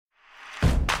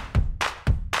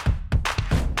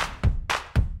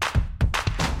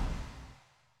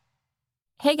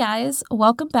Hey guys,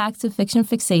 welcome back to Fiction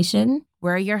Fixation.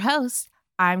 We're your hosts.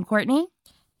 I'm Courtney.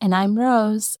 And I'm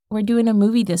Rose. We're doing a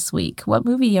movie this week. What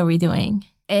movie are we doing?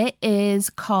 It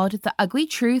is called The Ugly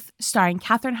Truth, starring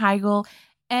Katherine Heigl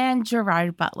and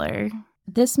Gerard Butler.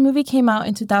 This movie came out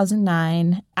in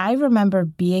 2009. I remember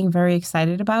being very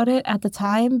excited about it at the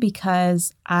time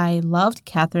because I loved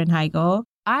Katherine Heigl.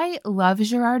 I love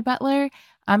Gerard Butler.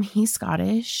 He's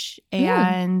Scottish.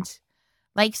 And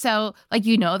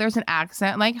there's an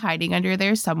accent hiding under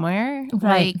there somewhere.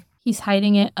 Right. He's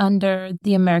hiding it under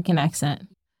the American accent.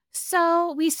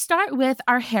 So we start with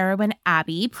our heroine,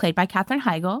 Abby, played by Katherine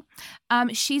Heigl.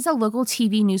 She's a local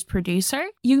TV news producer.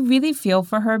 You really feel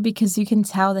for her because you can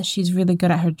tell that she's really good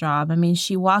at her job. I mean,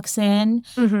 she walks in,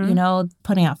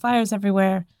 putting out fires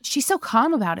everywhere. She's so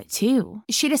calm about it, too.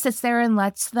 She just sits there and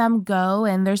lets them go.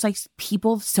 And there's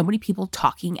so many people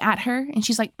talking at her. And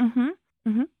she's like,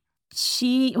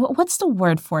 What's the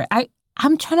word for it?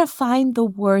 I'm trying to find the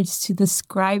words to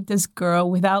describe this girl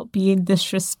without being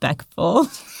disrespectful.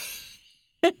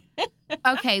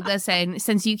 Okay, listen,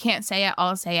 since you can't say it,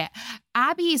 I'll say it.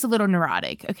 Abby's a little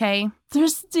neurotic, okay?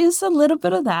 There's a little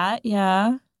bit of that,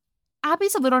 yeah.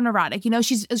 Abby's a little neurotic.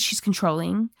 She's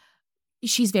controlling.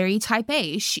 She's very type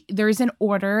A. There is an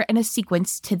order and a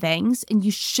sequence to things, and you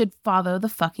should follow the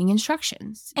fucking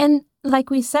instructions. And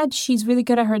like we said, she's really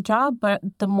good at her job, but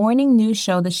the morning news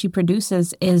show that she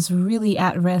produces is really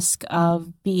at risk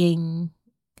of being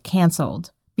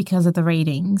canceled because of the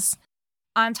ratings.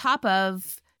 On top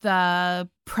of the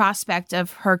prospect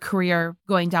of her career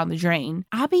going down the drain,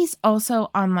 Abby's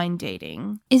also online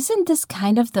dating. Isn't this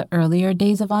kind of the earlier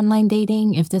days of online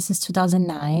dating, if this is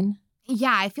 2009?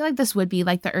 Yeah, I feel like this would be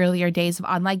the earlier days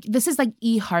of this is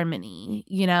eHarmony,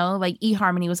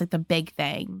 eHarmony was the big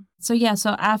thing. So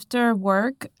after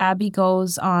work, Abby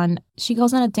goes on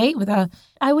a date with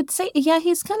I would say,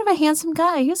 he's kind of a handsome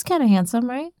guy. He's kind of handsome,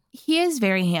 right? He is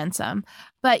very handsome.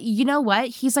 But you know what?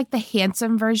 He's the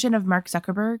handsome version of Mark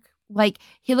Zuckerberg.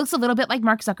 He looks a little bit like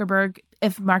Mark Zuckerberg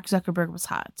if Mark Zuckerberg was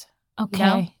hot.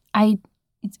 Okay.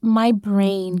 My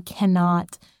brain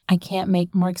cannot... I can't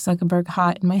make Mark Zuckerberg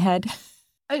hot in my head.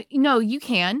 No, you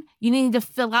can. You need to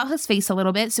fill out his face a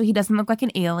little bit so he doesn't look like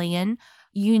an alien.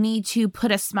 You need to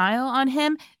put a smile on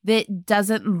him that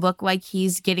doesn't look like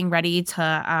he's getting ready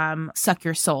to suck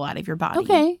your soul out of your body.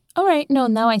 Okay. All right. No,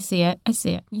 now I see it.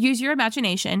 Use your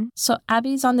imagination. So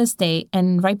Abby's on this date,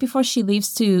 and right before she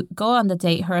leaves to go on the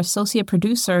date, her associate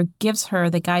producer gives her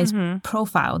the guy's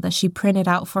profile that she printed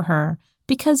out for her.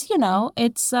 Because,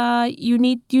 it's you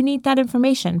need that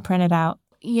information printed out.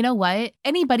 You know what?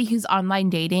 Anybody who's online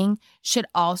dating should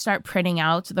all start printing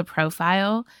out the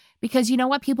profile because you know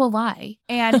what? People lie.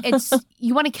 And it's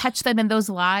you want to catch them in those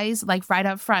lies right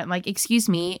up front. Excuse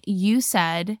me, you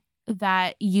said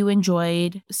that you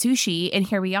enjoyed sushi and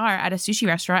here we are at a sushi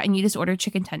restaurant and you just ordered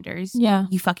chicken tenders. Yeah.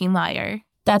 You fucking liar.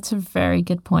 That's a very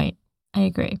good point. I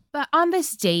agree. But on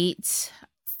this date...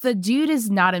 the dude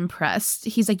is not impressed.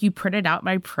 He's like, you printed out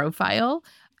my profile?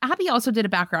 Abby also did a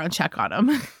background check on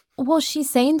him. Well,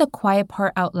 she's saying the quiet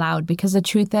part out loud because the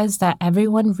truth is that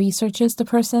everyone researches the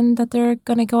person that they're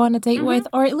going to go on a date with,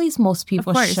 or at least most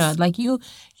people should.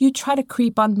 You try to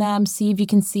creep on them, see if you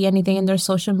can see anything in their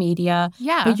social media.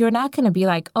 Yeah. But you're not going to be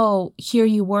like, oh, here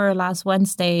you were last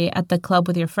Wednesday at the club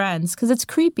with your friends, because it's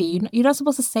creepy. You're not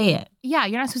supposed to say it. Yeah,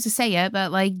 you're not supposed to say it,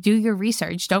 but do your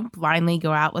research. Don't blindly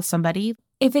go out with somebody.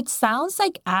 If it sounds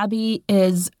like Abby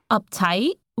is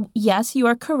uptight, yes, you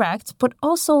are correct. But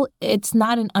also, it's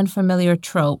not an unfamiliar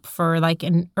trope for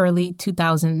an early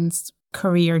 2000s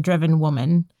career-driven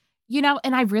woman.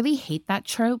 And I really hate that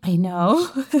trope. I know.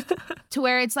 To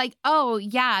where it's oh,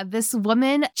 yeah, this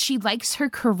woman, she likes her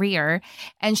career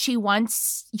and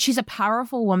she's a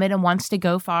powerful woman and wants to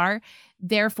go far.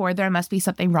 Therefore, there must be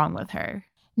something wrong with her.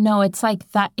 No, it's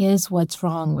that is what's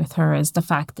wrong with her is the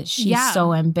fact that she's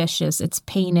so ambitious. It's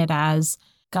painted as,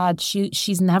 God,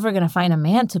 she's never going to find a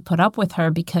man to put up with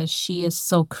her because she is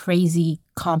so crazy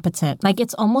competent.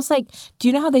 It's almost do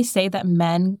you know how they say that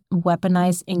men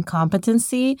weaponize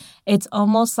incompetency? It's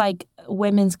almost like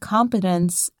women's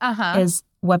competence is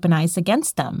weaponized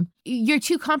against them. You're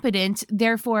too competent,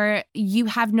 therefore you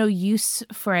have no use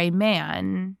for a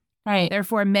man. Right.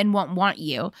 Therefore men won't want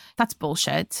you. That's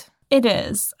bullshit. It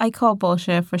is. I call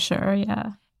bullshit for sure,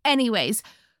 yeah. Anyways,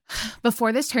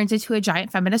 before this turns into a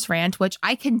giant feminist rant, which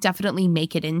I can definitely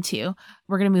make it into,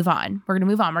 we're going to move on. We're going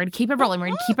to keep it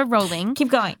rolling. Keep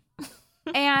going.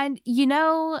 And,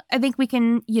 I think we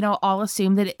can, all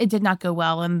assume that it did not go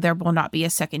well and there will not be a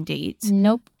second date.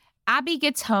 Nope. Abby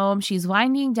gets home. She's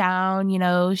winding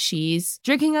down. She's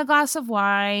drinking a glass of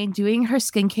wine, doing her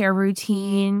skincare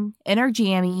routine in her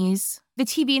jammies. the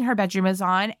TV in her bedroom is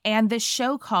on, and this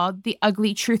show called The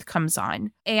Ugly Truth comes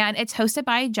on. And it's hosted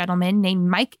by a gentleman named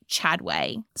Mike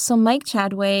Chadway. So Mike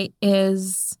Chadway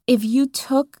is, if you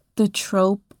took the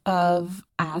trope of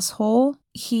asshole,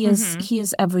 he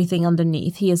is everything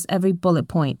underneath. He is every bullet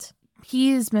point.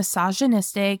 He is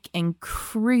misogynistic and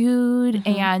crude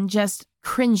and just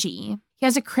cringy. He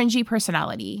has a cringy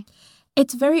personality.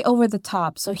 It's very over the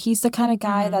top. So he's the kind of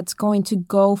guy that's going to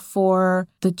go for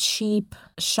the cheap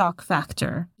shock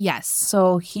factor. Yes.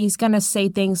 So he's going to say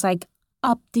things like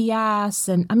up the ass.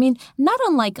 And I mean, not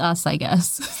unlike us, I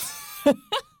guess.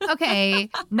 Okay.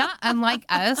 Not unlike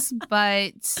us,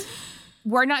 but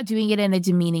we're not doing it in a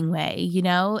demeaning way, you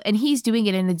know? And he's doing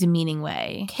it in a demeaning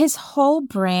way. His whole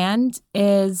brand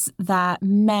is that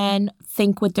men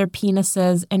think with their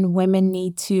penises and women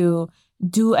need to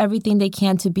do everything they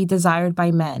can to be desired by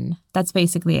men. That's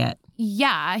basically it.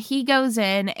 Yeah, he goes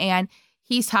in and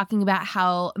he's talking about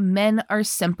how men are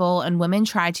simple and women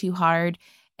try too hard,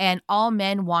 and all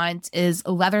men want is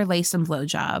leather lace and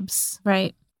blowjobs.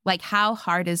 Right. Like, how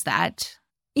hard is that?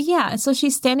 Yeah, so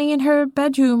she's standing in her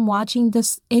bedroom watching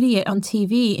this idiot on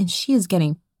TV, and she is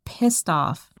getting pissed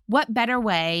off. What better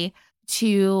way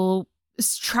to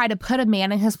try to put a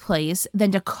man in his place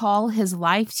than to call his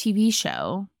live TV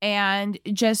show and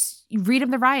just read him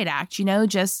the riot act, you know,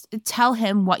 just tell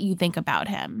him what you think about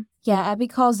him. Yeah, Abby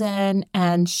calls in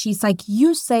and she's like,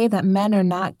 you say that men are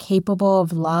not capable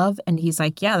of love. And he's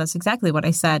like, yeah, that's exactly what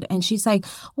I said. And she's like,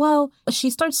 well, she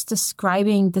starts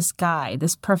describing this guy,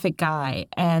 this perfect guy.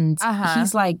 And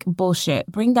he's like, bullshit,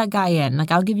 bring that guy in. Like,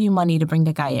 I'll give you money to bring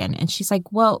the guy in. And she's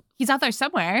like, well, he's out there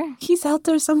somewhere. He's out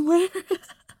there somewhere.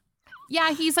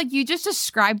 Yeah, he's like, you just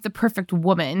described the perfect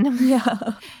woman.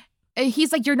 Yeah.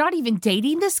 He's like, you're not even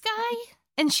dating this guy?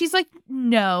 And she's like,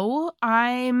 no,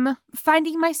 I'm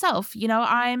finding myself, you know,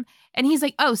 and he's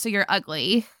like, oh, so you're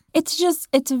ugly. It's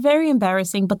very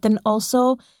embarrassing. But then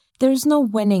also there's no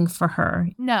winning for her.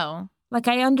 No. Like,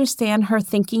 I understand her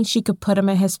thinking she could put him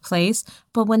in his place.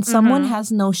 But when someone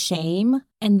has no shame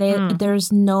and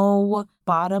there's no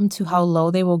bottom to how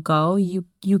low they will go,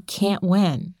 you can't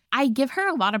win. I give her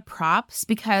a lot of props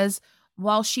because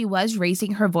while she was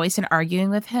raising her voice and arguing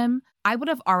with him, I would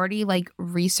have already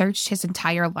researched his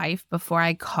entire life before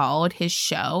I called his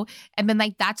show and been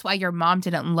like, that's why your mom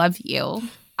didn't love you.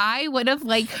 I would have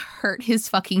hurt his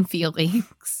fucking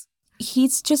feelings.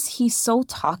 He's so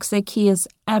toxic. He is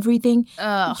everything.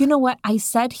 Ugh. You know what? I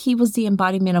said he was the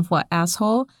embodiment of what,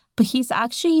 asshole? But he's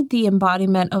actually the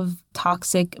embodiment of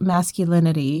toxic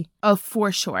masculinity. Oh,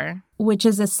 for sure. Which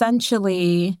is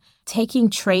essentially taking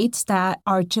traits that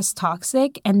are just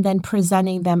toxic and then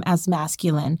presenting them as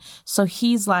masculine. So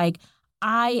he's like,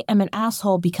 I am an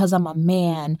asshole because I'm a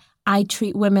man. I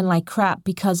treat women like crap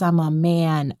because I'm a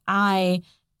man. I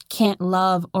can't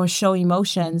love or show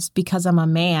emotions because I'm a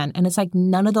man. And it's like,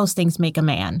 none of those things make a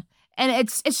man. And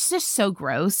it's just so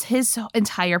gross. His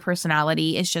entire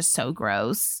personality is just so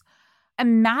gross.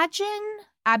 Imagine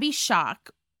Abby's shock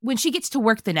when she gets to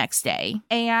work the next day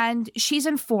and she's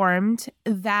informed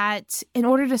that in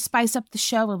order to spice up the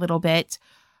show a little bit,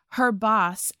 her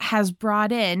boss has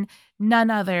brought in none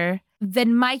other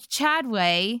than Mike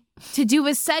Chadway to do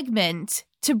a segment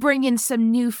to bring in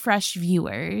some new, fresh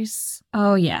viewers.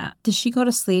 Oh, yeah. Does she go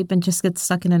to sleep and just get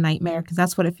stuck in a nightmare? Because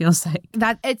that's what it feels like.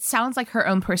 That it sounds like her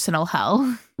own personal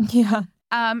hell. Yeah.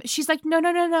 She's like,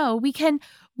 no. We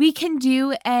can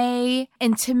do a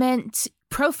intimate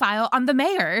profile on the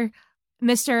mayor.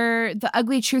 Mr. The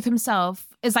Ugly Truth himself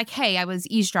is like, hey, I was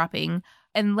eavesdropping.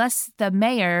 Unless the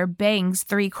mayor bangs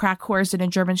 3 crack whores and a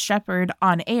German Shepherd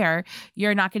on air,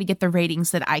 you're not going to get the ratings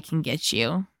that I can get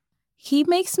you. He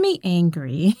makes me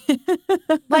angry.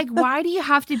 Why do you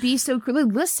have to be so cruel?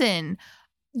 Listen,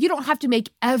 you don't have to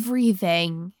make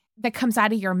everything that comes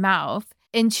out of your mouth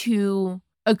into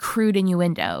a crude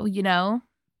innuendo, you know?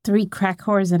 3 crack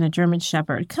whores and a German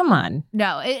Shepherd. Come on.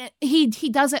 No, he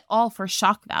does it all for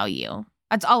shock value.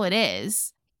 That's all it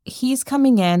is. He's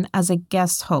coming in as a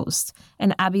guest host.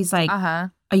 And Abby's like,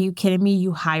 are you kidding me?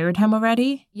 You hired him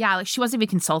already? Yeah, she wasn't even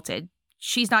consulted.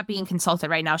 She's not being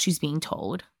consulted right now. She's being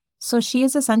told. So she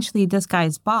is essentially this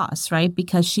guy's boss, right?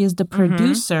 Because she is the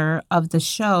producer of the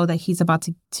show that he's about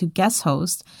to guest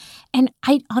host. And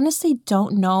I honestly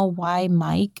don't know why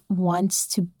Mike wants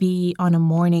to be on a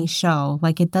morning show.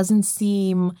 It doesn't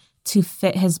seem to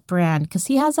fit his brand because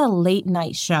he has a late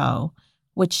night show,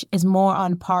 which is more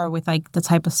on par with the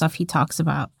type of stuff he talks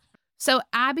about. So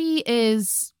Abby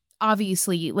is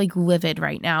obviously livid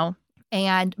right now.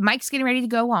 And Mike's getting ready to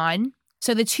go on.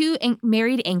 So the 2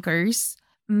 married anchors,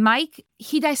 Mike,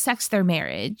 he dissects their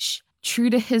marriage. true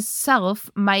to his self,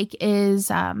 Mike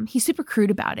is he's super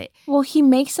crude about it. Well, he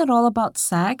makes it all about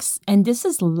sex, and this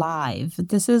is live.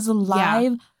 This is a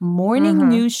live morning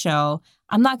news show.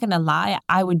 I'm not gonna lie,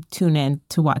 I would tune in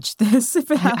to watch this if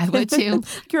it happened. I would too.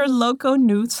 You're a local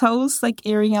news host, like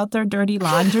airing out their dirty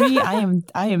laundry. I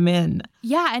am in.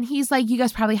 Yeah, and he's like, you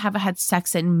guys probably haven't had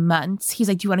sex in months. He's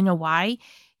like, do you want to know why?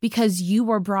 Because you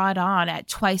were brought on at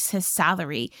twice his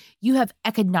salary. You have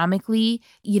economically,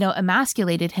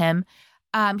 emasculated him.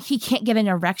 He can't get an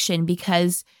erection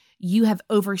because you have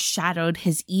overshadowed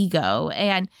his ego.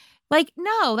 And like,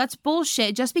 no, that's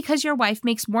bullshit. Just because your wife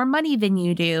makes more money than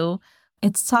you do.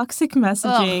 It's toxic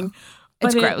messaging. Ugh,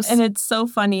 it's gross. And it's so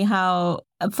funny how,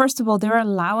 first of all, they're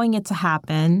allowing it to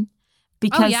happen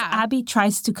because Abby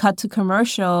tries to cut to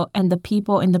commercial and the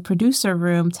people in the producer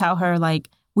room tell her, like,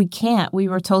 we can't. We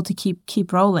were told to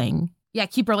keep rolling. Yeah,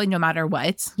 keep rolling no matter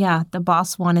what. Yeah, the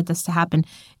boss wanted this to happen.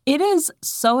 It is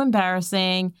so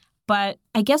embarrassing, but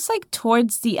I guess like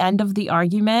towards the end of the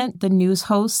argument, the news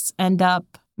hosts end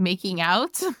up making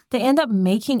out. They end up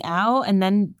making out, and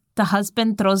then the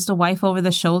husband throws the wife over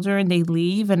the shoulder and they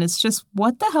leave. And it's just,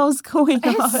 what the hell is going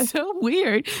on? It's so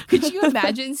weird. Could you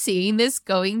imagine seeing this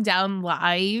going down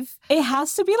live? It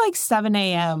has to be like 7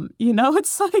 a.m.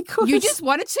 It's like... You just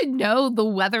wanted to know the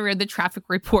weather and the traffic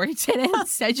reports, and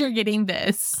instead you're getting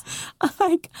this.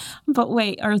 Like, but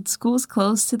wait, are schools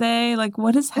closed today? Like,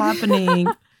 what is happening?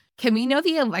 Can we know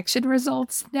the election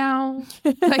results now?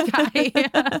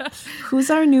 Who's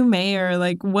our new mayor?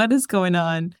 Like, what is going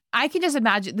on? I can just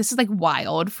imagine this is like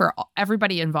wild for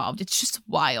everybody involved. It's just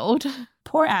wild.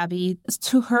 Poor Abby.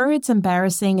 To her, it's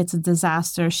embarrassing. It's a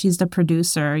disaster. She's the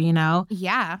producer,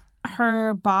 Yeah.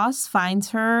 Her boss finds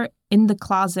her in the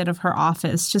closet of her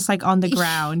office, just like on the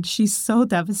ground. She's so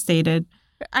devastated.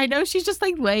 I know, she's just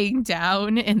like laying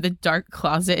down in the dark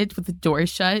closet with the door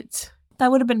shut.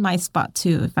 That would have been my spot,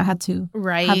 too, if I had to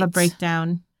have a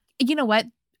breakdown. You know what?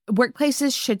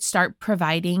 Workplaces should start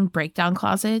providing breakdown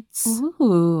closets.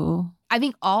 Ooh. I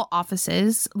think all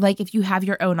offices, like if you have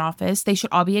your own office, they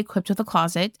should all be equipped with a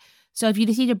closet. So if you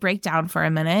just need to break down for a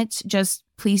minute, just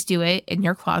please do it in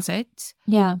your closet.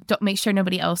 Yeah. Don't make sure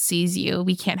nobody else sees you.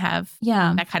 We can't have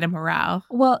that kind of morale.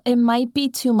 Well, it might be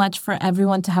too much for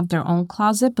everyone to have their own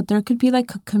closet, but there could be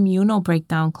like a communal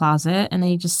breakdown closet and then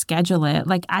you just schedule it.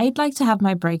 Like I'd like to have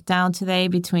my breakdown today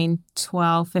between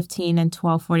 12:15 and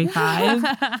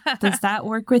 12:45. Does that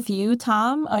work with you,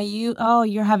 Tom?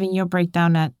 You're having your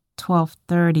breakdown at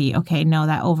 12:30. Okay, no,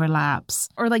 that overlaps.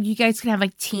 Or like you guys can have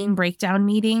like team breakdown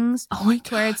meetings. Oh my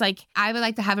God. Where it's like, I would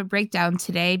like to have a breakdown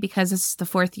today because this is the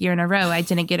 4th year in a row I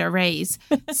didn't get a raise.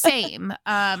 Same.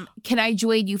 Can I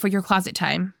join you for your closet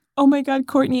time? Oh my God,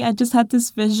 Courtney, I just had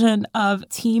this vision of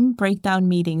team breakdown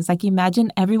meetings. Like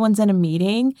imagine everyone's in a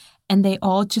meeting and they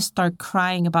all just start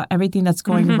crying about everything that's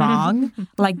going wrong.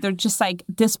 Like they're just like,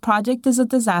 this project is a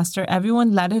disaster.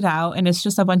 Everyone let it out. And it's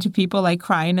just a bunch of people like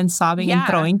crying and sobbing and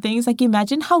throwing things. Like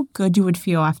imagine how good you would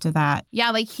feel after that.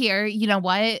 Yeah, like here, you know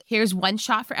what? Here's one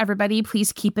shot for everybody.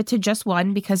 Please keep it to just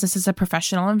one because this is a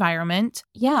professional environment.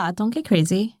 Yeah, don't get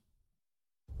crazy.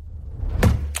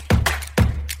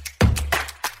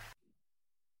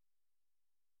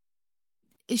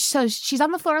 So she's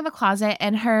on the floor of the closet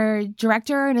and her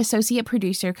director and associate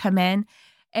producer come in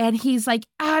and he's like,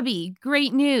 Abby,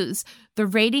 great news. The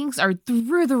ratings are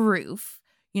through the roof.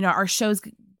 Our show's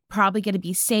probably going to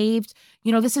be saved.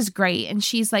 This is great. And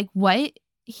she's like, what?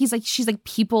 She's like,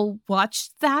 people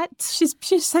watched that?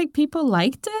 She's like, people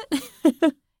liked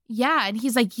it? Yeah. And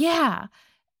he's like, yeah.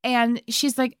 And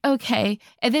she's like, okay.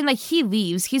 And then like he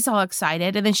leaves. He's all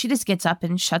excited. And then she just gets up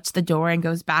and shuts the door and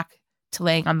goes back to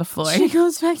laying on the floor. She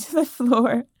goes back to the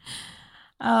floor.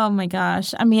 Oh my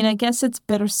gosh. I mean, I guess it's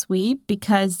bittersweet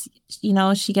because,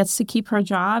 she gets to keep her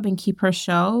job and keep her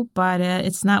show, but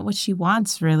it's not what she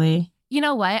wants, really. You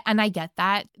know what? And I get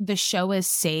that. The show is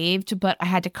saved, but I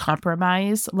had to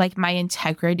compromise like my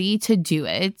integrity to do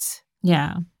it.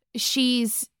 Yeah.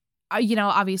 She's,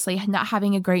 obviously not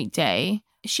having a great day.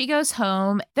 She goes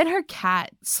home, then her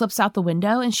cat slips out the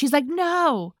window and she's like,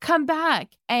 no, come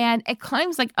back. And it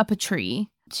climbs like up a tree.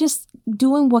 Just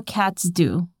doing what cats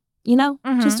do,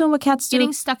 Just doing what cats do.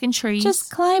 Getting stuck in trees.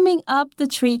 Just climbing up the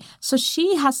tree. So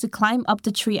she has to climb up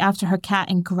the tree after her cat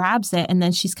and grabs it. And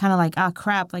then she's kind of like, oh,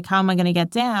 crap, like, how am I going to get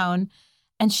down?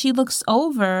 And she looks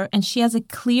over and she has a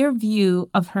clear view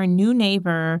of her new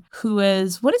neighbor who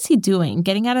is, what is he doing?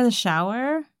 Getting out of the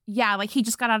shower? Yeah, like he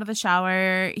just got out of the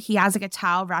shower. He has like a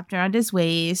towel wrapped around his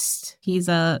waist. He's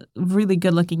a really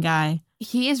good looking guy.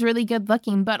 He is really good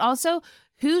looking, but also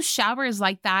who showers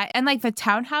like that? And like the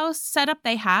townhouse setup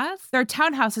they have, their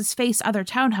townhouses face other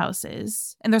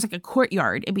townhouses. And there's like a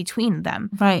courtyard in between them.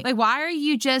 Right. Like, why are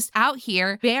you just out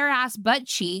here bare ass butt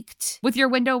cheeked with your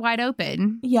window wide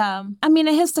open? Yeah. I mean,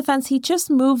 in his defense, he just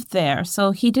moved there.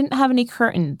 So he didn't have any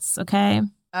curtains. Okay.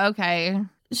 Okay.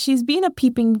 She's being a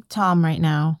peeping Tom right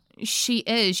now. She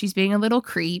is. She's being a little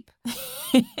creep.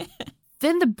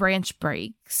 Then the branch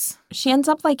breaks. She ends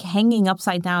up like hanging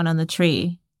upside down on the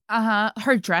tree.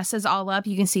 Her dress is all up.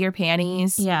 You can see her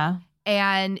panties. Yeah.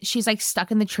 And she's like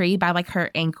stuck in the tree by like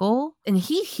her ankle. And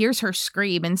he hears her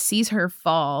scream and sees her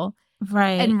fall.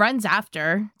 Right. And runs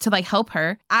after to like help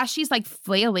her. As she's like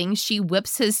flailing, she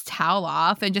whips his towel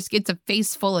off and just gets a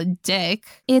face full of dick.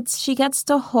 She gets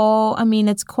the whole, I mean,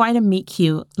 it's quite a meet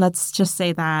cute. Let's just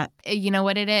say that. You know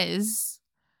what it is?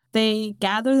 They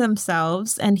gather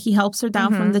themselves and he helps her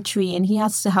down from the tree and he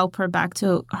has to help her back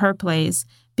to her place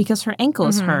because her ankle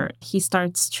is hurt. He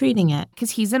starts treating it.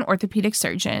 Because he's an orthopedic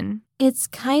surgeon. It's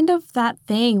kind of that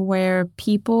thing where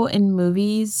people in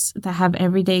movies that have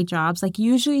everyday jobs, like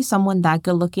usually someone that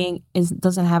good looking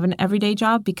doesn't have an everyday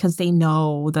job because they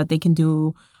know that they can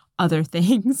do other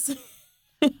things.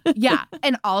 Yeah.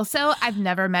 And also, I've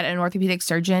never met an orthopedic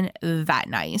surgeon that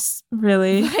nice.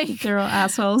 Really? Like, they're all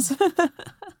assholes.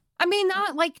 I mean,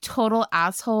 not like total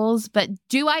assholes, but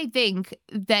do I think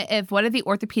that if one of the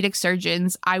orthopedic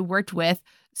surgeons I worked with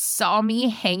saw me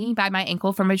hanging by my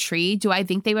ankle from a tree, do I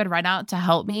think they would run out to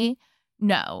help me?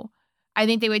 No. I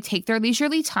think they would take their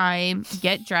leisurely time,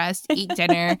 get dressed, eat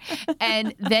dinner,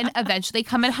 and then eventually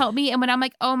come and help me. And when I'm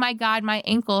like, oh my God, my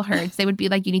ankle hurts, they would be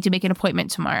like, you need to make an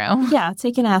appointment tomorrow. Yeah,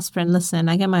 take an aspirin. Listen,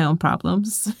 I get my own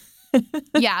problems.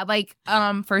 Yeah, like,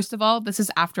 first of all, this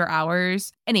is after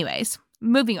hours. Anyways,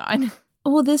 moving on.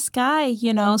 Well, this guy,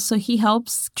 so he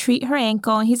helps treat her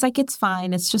ankle. And he's like, it's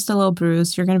fine. It's just a little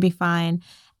bruise. You're going to be fine.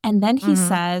 And then he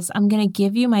says, I'm going to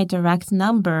give you my direct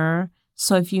number.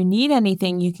 So if you need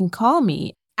anything, you can call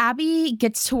me. Abby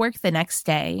gets to work the next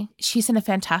day. She's in a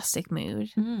fantastic mood.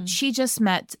 She just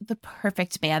met the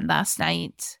perfect man last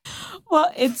night.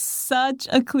 Well, it's such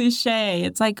a cliche.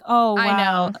 It's like, oh, wow. I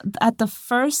know. At the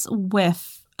first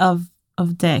whiff of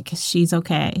dick, she's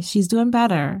okay. She's doing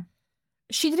better.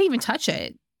 She didn't even touch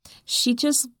it. She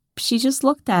just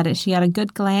looked at it. She had a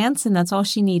good glance, and that's all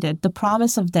she needed. The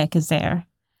promise of dick is there.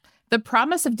 The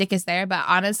promise of dick is there, but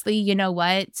honestly, you know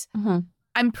what?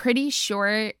 I'm pretty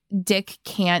sure dick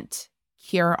can't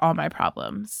cure all my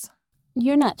problems.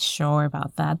 You're not sure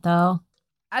about that, though.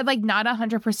 I'm like not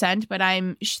 100%, but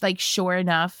I'm like sure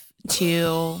enough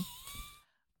to.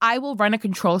 I will run a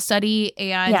control study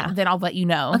and then I'll let you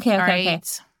know. Okay. Okay.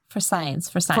 For science.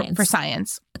 For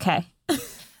science. Okay.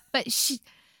 But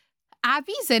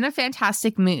Abby's in a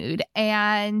fantastic mood.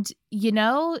 And,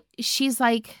 she's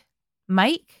like,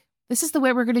 Mike, this is the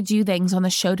way we're going to do things on the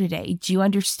show today. Do you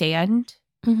understand?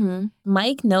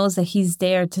 Mike knows that he's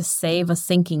there to save a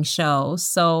sinking show.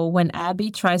 So when Abby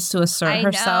tries to assert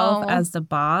herself as the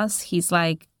boss, he's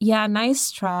like, yeah, nice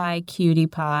try, cutie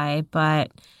pie,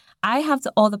 but I have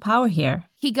all the power here.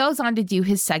 He goes on to do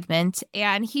his segment,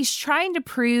 and he's trying to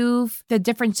prove the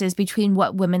differences between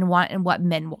what women want and what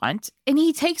men want. And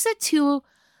he takes it to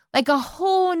like a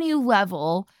whole new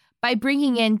level by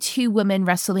bringing in two women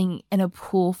wrestling in a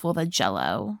pool full of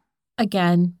Jell-O.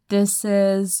 Again, this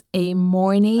is a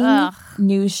morning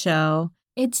news show.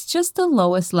 It's just the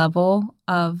lowest level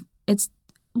of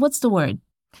what's the word?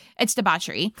 It's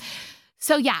debauchery.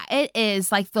 So yeah, it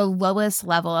is like the lowest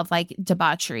level of like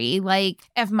debauchery. Like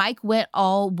if Mike went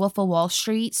all Wolf of Wall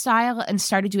Street style and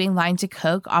started doing lines of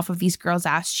coke off of these girls'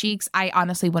 ass cheeks, I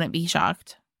honestly wouldn't be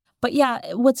shocked. But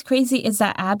yeah, what's crazy is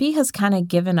that Abby has kind of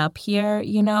given up here,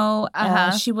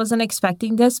 She wasn't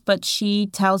expecting this, but she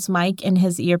tells Mike in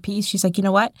his earpiece, she's like, you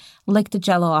know what? Lick the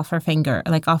Jell-O off her finger,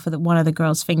 like off of one of the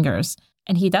girl's fingers.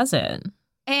 And he doesn't.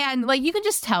 And like, you can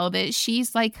just tell that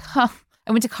she's like, I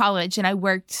went to college and I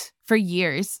worked for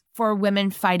years for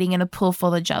women fighting in a pool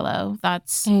full of Jell-O. I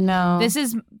know. This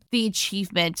is the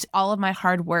achievement all of my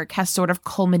hard work has sort of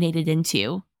culminated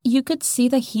into. You could see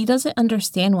that he doesn't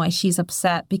understand why she's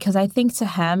upset because I think to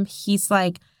him, he's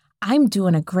like, I'm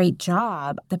doing a great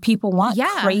job. The people want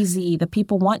crazy. The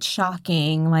people want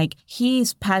shocking. Like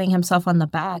he's patting himself on the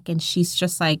back and she's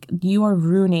just like, you are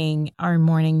ruining our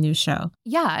morning news show.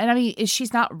 Yeah. And I mean,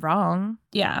 she's not wrong.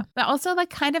 Yeah. But also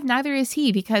like kind of neither is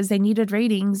he because they needed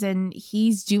ratings and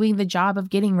he's doing the job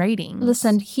of getting ratings.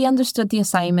 Listen, he understood the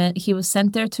assignment. He was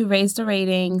sent there to raise the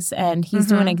ratings and he's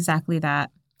doing exactly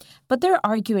that. But they're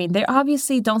arguing. They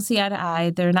obviously don't see eye to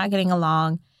eye. They're not getting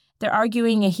along. They're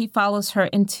arguing and he follows her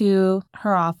into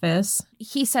her office.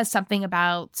 He says something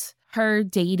about her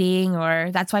dating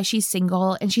or that's why she's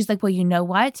single. And she's like, well, you know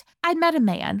what? I met a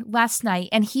man last night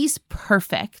and he's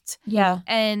perfect. Yeah.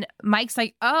 And Mike's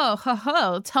like,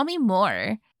 oh, tell me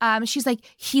more. She's like,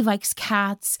 he likes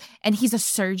cats and he's a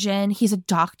surgeon. He's a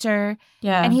doctor.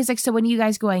 Yeah. And he's like, so when are you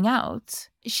guys going out?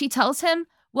 She tells him,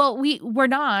 well, we're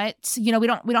not, we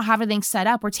don't have anything set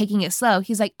up. We're taking it slow.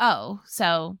 He's like, oh,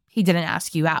 so he didn't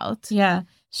ask you out. Yeah.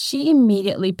 She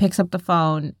immediately picks up the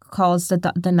phone, calls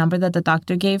the number that the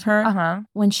doctor gave her. Uh-huh.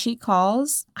 When she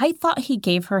calls, I thought he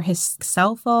gave her his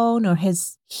cell phone or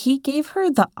he gave her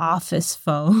the office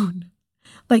phone.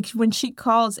 Like when she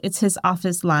calls, it's his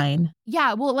office line.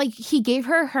 Yeah, well, like he gave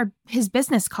her his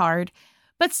business card.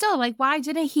 But still, like, why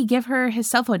didn't he give her his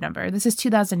cell phone number? This is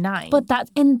 2009. But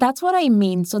that's what I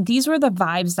mean. So these were the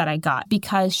vibes that I got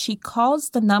because she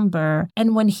calls the number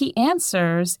and when he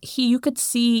answers, you could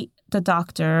see the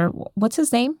doctor. What's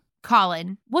his name?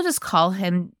 Colin. We'll just call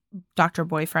him Dr.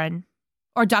 Boyfriend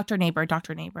or Dr.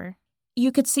 Neighbor.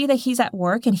 You could see that he's at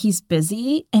work and he's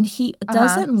busy and he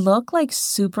doesn't look like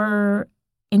super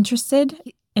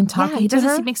interested in talking to her. He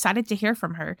doesn't seem excited to hear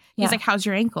from her. He's like, how's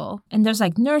your ankle? And there's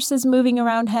like nurses moving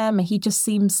around him and he just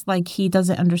seems like he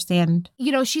doesn't understand.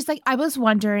 She's like, I was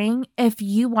wondering if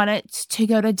you wanted to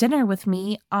go to dinner with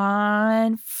me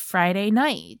on Friday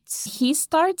night. He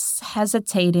starts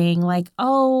hesitating like,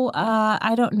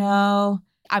 I don't know.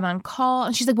 I'm on call.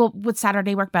 And she's like, well, would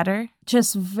Saturday work better?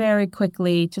 Just very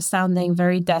quickly, just sounding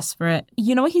very desperate.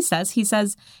 You know what he says? He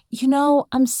says,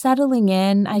 I'm settling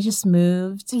in. I just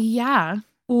moved. Yeah.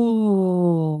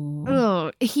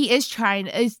 Ooh. He is trying.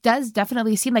 It does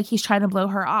definitely seem like he's trying to blow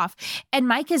her off. And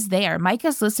Mike is there. Mike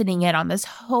is listening in on this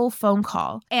whole phone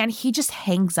call. And he just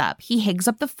hangs up. He hangs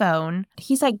up the phone.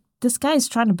 He's like, this guy's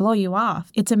trying to blow you off.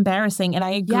 It's embarrassing. And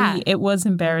I agree. It was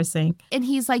embarrassing. And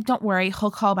he's like, don't worry.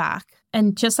 He'll call back.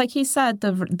 And just like he said,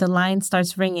 the line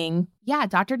starts ringing. Yeah,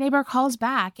 Dr. Neighbor calls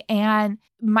back and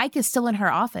Mike is still in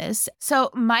her office. So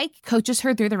Mike coaches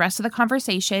her through the rest of the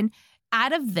conversation.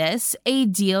 Out of this, a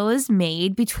deal is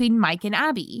made between Mike and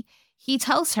Abby. He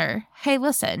tells her, hey,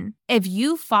 listen, if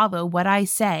you follow what I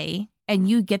say and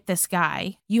you get this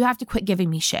guy, you have to quit giving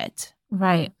me shit.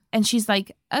 Right. And she's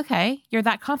like, okay, you're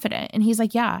that confident. And he's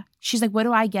like, yeah. She's like, what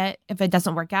do I get if it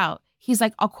doesn't work out? He's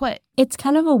like, I'll quit. It's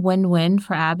kind of a win-win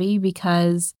for Abby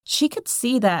because she could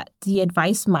see that the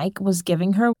advice Mike was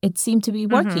giving her, it seemed to be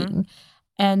working. Mm-hmm.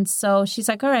 And so she's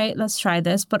like, all right, let's try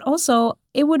this. But also,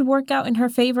 it would work out in her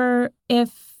favor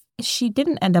if she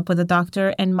didn't end up with a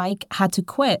doctor and Mike had to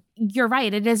quit. You're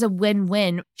right. It is a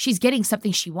win-win. She's getting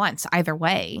something she wants either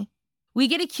way. We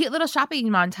get a cute little shopping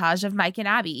montage of Mike and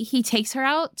Abby. He takes her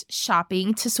out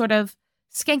shopping to sort of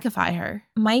skankify her.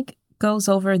 Mike goes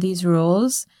over these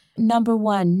rules. Number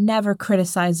 1, never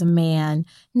criticize a man.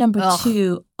 Number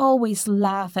 2, always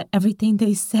laugh at everything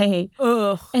they say.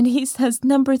 Ugh. And he says,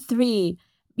 number 3,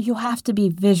 you have to be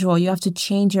visual. You have to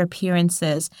change your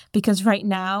appearances because right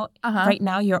now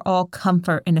you're all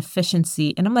comfort and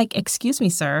efficiency. And I'm like, excuse me,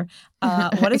 sir.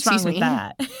 What is wrong with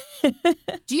that?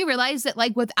 Do you realize that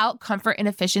like without comfort and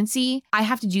efficiency, I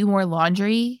have to do more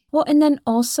laundry? Well, and then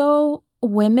also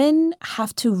women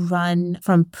have to run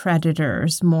from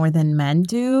predators more than men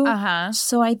do.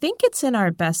 So I think it's in our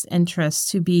best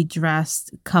interest to be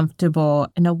dressed comfortable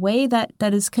in a way that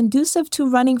is conducive to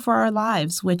running for our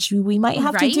lives, which we might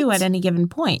have to do at any given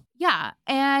point. Yeah.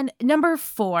 And number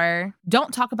 4,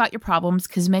 don't talk about your problems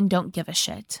because men don't give a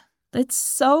shit. It's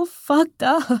so fucked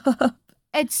up.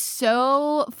 It's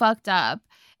so fucked up.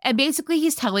 And basically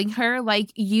he's telling her,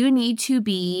 like, you need to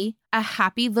be a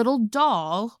happy little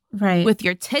doll. Right. With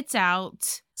your tits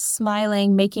out.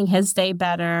 Smiling, making his day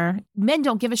better. Men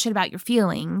don't give a shit about your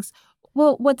feelings.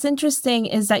 Well, what's interesting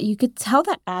is that you could tell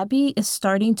that Abby is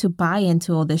starting to buy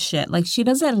into all this shit. Like, she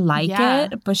doesn't like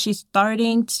it, but she's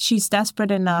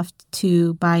desperate enough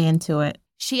to buy into it.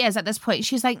 She is at this point.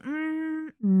 She's like,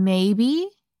 maybe.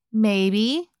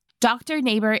 Dr.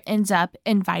 Neighbor ends up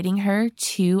inviting her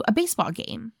to a baseball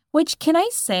game. Which, can I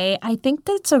say, I think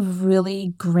that's a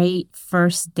really great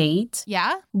first date.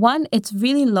 Yeah? One, it's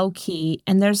really low key,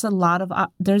 and there's a lot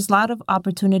of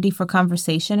opportunity for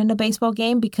conversation in a baseball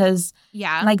game because,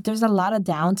 like, there's a lot of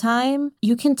downtime.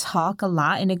 You can talk a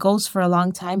lot, and it goes for a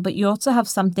long time, but you also have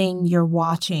something you're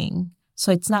watching.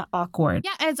 So it's not awkward.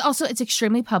 Yeah, and it's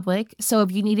extremely public. So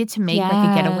if you needed to make like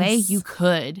a getaway, you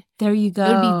could. There you go.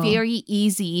 It would be very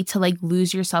easy to like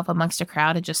lose yourself amongst a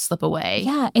crowd and just slip away.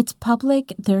 Yeah, it's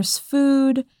public. There's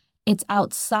food. It's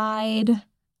outside.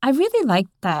 I really like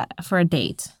that for a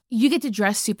date. You get to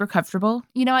dress super comfortable.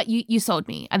 You know what? You sold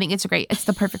me. I think it's great. It's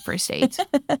the perfect first date.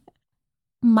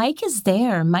 Mike is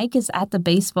there. Mike is at the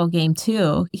baseball game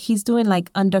too. He's doing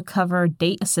like undercover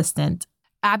date assistant.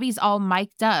 Abby's all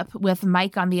mic'd up with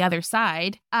Mike on the other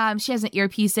side. She has an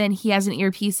earpiece in. He has an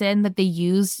earpiece in that they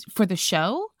used for the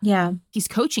show. Yeah. He's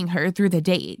coaching her through the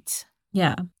date.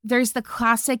 Yeah. There's the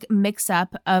classic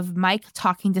mix-up of Mike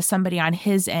talking to somebody on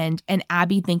his end and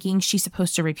Abby thinking she's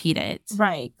supposed to repeat it.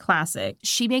 Right. Classic.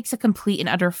 She makes a complete and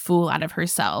utter fool out of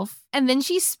herself. And then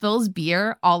she spills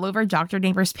beer all over Dr.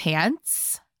 Neighbor's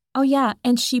pants. Oh, yeah.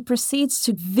 And she proceeds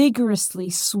to vigorously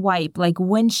swipe, like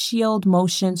windshield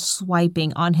motion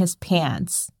swiping on his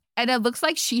pants. And it looks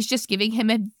like she's just giving him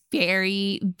a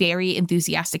very, very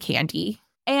enthusiastic handy.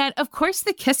 And of course,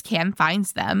 the kiss cam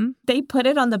finds them. They put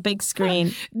it on the big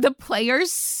screen. The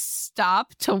players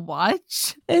stop to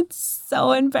watch. It's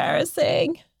so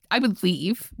embarrassing. I would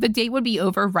leave. The date would be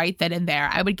over right then and there.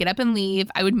 I would get up and leave.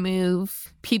 I would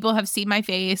move. People have seen my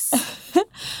face.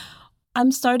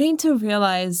 I'm starting to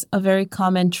realize a very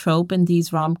common trope in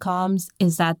these rom-coms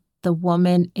is that the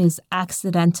woman is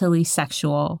accidentally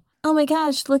sexual. Oh my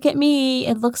gosh, look at me.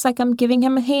 It looks like I'm giving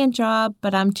him a hand job,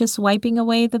 but I'm just wiping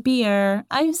away the beer.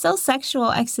 I'm so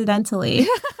sexual accidentally.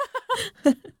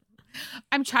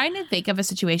 I'm trying to think of a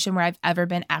situation where I've ever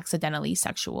been accidentally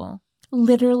sexual.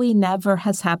 Literally never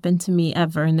has happened to me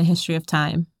ever in the history of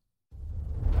time.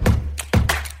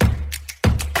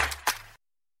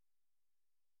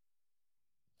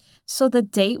 So the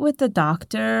date with the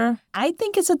doctor, I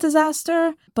think it's a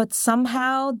disaster, but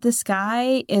somehow this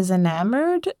guy is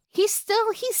enamored. He's still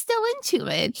into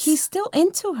it. He's still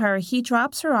into her. He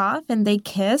drops her off and they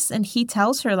kiss and he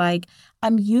tells her like,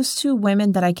 I'm used to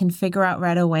women that I can figure out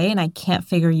right away and I can't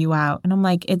figure you out. And I'm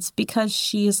like, it's because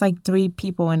she is like three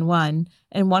people in one.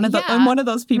 And one of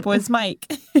those people is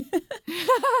Mike.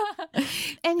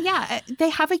 And yeah, they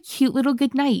have a cute little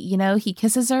good night. You know, he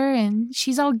kisses her and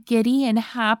she's all giddy and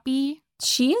happy.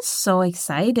 She is so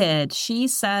excited. She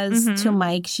says to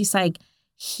Mike, she's like,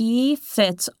 he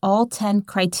fits all 10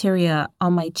 criteria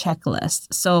on my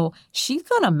checklist. So she's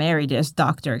going to marry this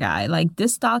doctor guy. Like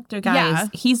this doctor guy,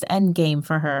 he's end game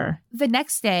for her. The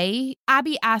next day,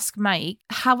 Abby asks Mike,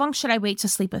 how long should I wait to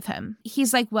sleep with him?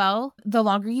 He's like, well, the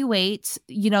longer you wait,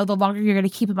 you know, the longer you're going to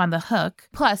keep him on the hook.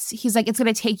 Plus, he's like, it's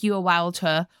going to take you a while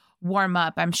to warm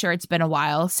up. I'm sure it's been a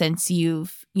while since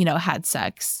you've, you know, had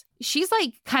sex. She's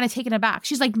like kind of taken aback.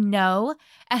 She's like, no,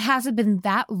 it hasn't been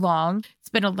that long. It's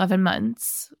been 11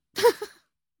 months.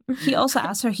 He also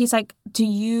asked her, he's like, do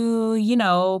you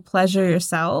know, pleasure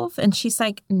yourself? And she's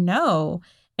like, no.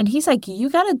 And he's like, you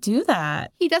got to do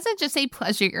that. He doesn't just say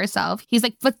pleasure yourself. He's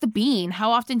like, flick the bean.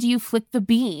 How often do you flick the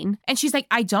bean? And she's like,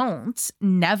 I don't.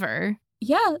 Never.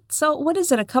 Yeah. So what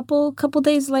is it? A couple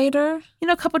days later? You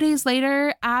know, a couple days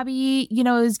later, Abby, you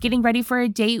know, is getting ready for a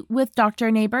date with Dr.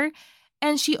 Neighbor.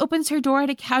 And she opens her door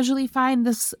to casually find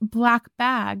this black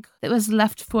bag that was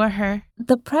left for her.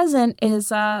 The present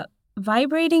is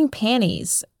vibrating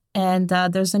panties. And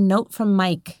there's a note from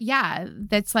Mike. Yeah,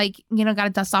 that's like, you know, got to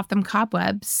dust off them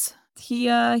cobwebs. He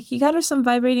got her some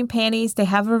vibrating panties. They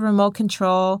have a remote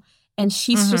control. And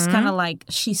she's just kind of like,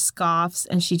 she scoffs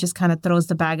and she just kind of throws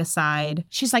the bag aside.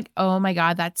 She's like, oh my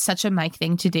God, that's such a Mike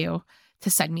thing to do. To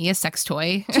send me a sex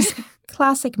toy. Just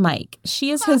classic Mike.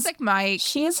 She is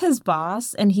his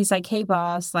boss. And he's like, hey,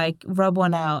 boss, like rub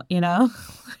one out, you know?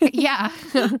 Yeah.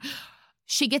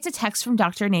 She gets a text from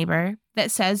Dr. Neighbor that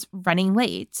says running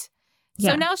late.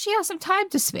 So now she has some time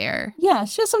to spare. Yeah,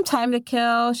 she has some time to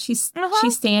kill. She's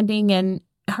standing in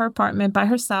her apartment by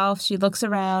herself. She looks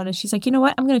around and she's like, you know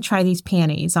what? I'm going to try these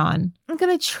panties on.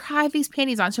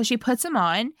 So she puts them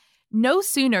on. No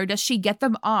sooner does she get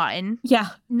them on. Yeah.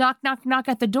 Knock, knock, knock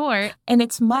at the door. And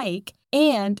it's Mike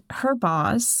and her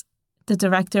boss, the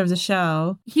director of the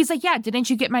show. He's like, yeah, didn't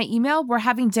you get my email? We're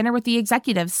having dinner with the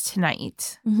executives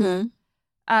tonight.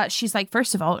 She's like,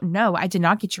 first of all, no, I did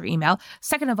not get your email.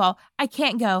 Second of all, I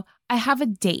can't go. I have a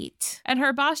date. And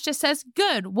her boss just says,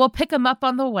 good, we'll pick him up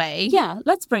on the way. Yeah,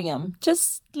 let's bring him.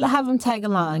 Just have him tag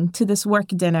along to this work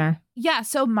dinner. Yeah,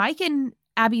 so Mike and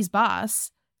Abby's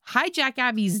boss hijack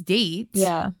Abby's date.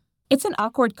 Yeah. It's an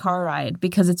awkward car ride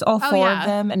because it's all four of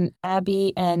them and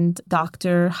Abby and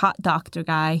hot doctor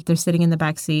guy. They're sitting in the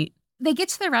back seat. They get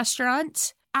to the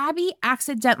restaurant. Abby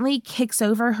accidentally kicks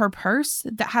over her purse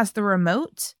that has the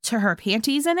remote to her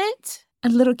panties in it. A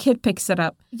little kid picks it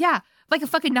up. Yeah, like a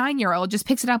fucking 9-year-old just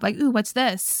picks it up like, ooh, what's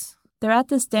this? They're at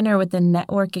this dinner with the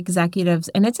network executives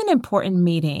and it's an important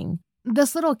meeting.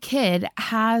 This little kid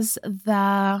has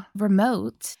the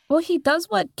remote. Well, he does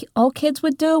what all kids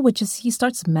would do, which is he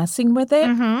starts messing with it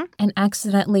and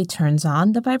accidentally turns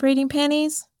on the vibrating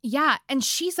panties. Yeah, and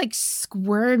she's like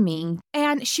squirming,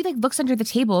 and she like looks under the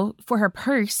table for her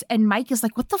purse, and Mike is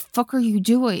like, what the fuck are you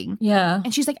doing? Yeah.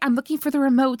 And she's like, I'm looking for the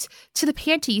remote to the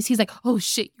panties. He's like, oh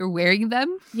shit, you're wearing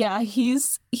them? Yeah, he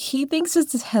thinks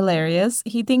it's hilarious.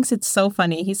 He thinks it's so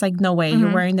funny. He's like, no way,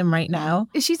 you're wearing them right now.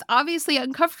 She's obviously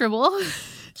uncomfortable.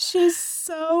 She's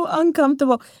so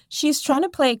uncomfortable. She's trying to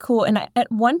play it cool. And at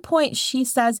one point, she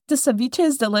says, the ceviche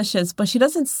is delicious, but she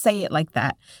doesn't say it like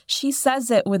that. She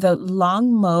says it with a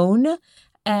long moan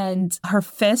and her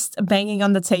fist banging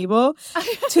on the table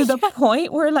to the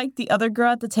point where, like, the other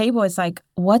girl at the table is like,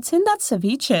 what's in that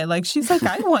ceviche? Like, she's like,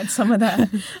 I want some of that.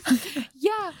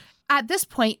 Yeah. At this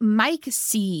point, Mike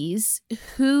sees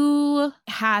who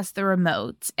has the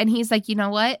remote, and he's like, you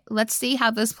know what? Let's see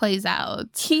how this plays out.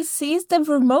 He sees the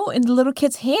remote in the little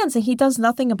kid's hands, and he does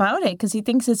nothing about it because he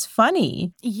thinks it's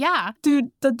funny. Yeah.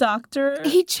 Dude, the doctor...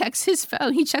 He checks his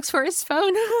phone. He checks for his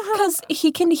phone. Because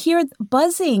he can hear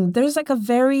buzzing. There's like a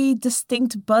very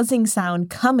distinct buzzing sound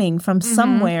coming from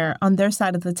somewhere on their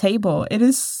side of the table. It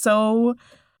is so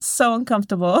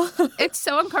uncomfortable. It's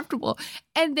so uncomfortable.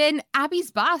 And then Abby's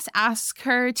boss asks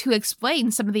her to explain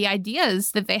some of the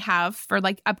ideas that they have for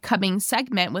like upcoming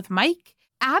segment with Mike.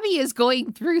 Abby is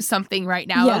going through something right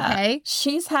now, okay?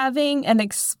 She's having an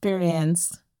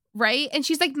experience. Right? And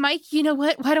she's like, Mike, you know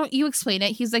what? Why don't you explain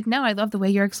it? He's like, no, I love the way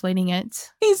you're explaining it.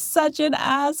 He's such an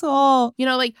asshole. You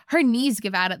know, like her knees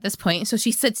give out at this point. So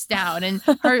she sits down and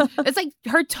it's like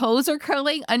her toes are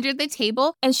curling under the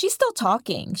table. And she's still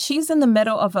talking. She's in the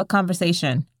middle of a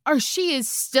conversation. Or she is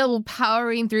still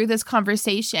powering through this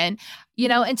conversation, you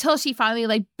know, until she finally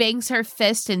like bangs her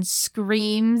fist and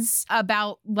screams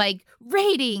about like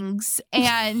ratings.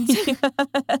 And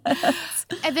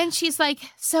and then she's like,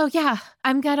 so yeah,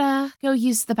 I'm gonna go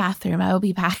use the bathroom. I will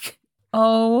be back.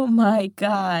 Oh my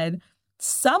God.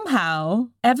 Somehow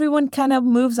everyone kind of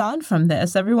moves on from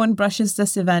this. Everyone brushes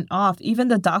this event off. Even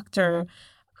the doctor,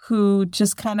 who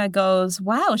just kind of goes,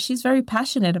 wow, she's very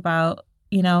passionate about,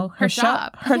 you know, her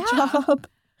job.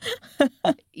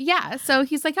 Yeah. So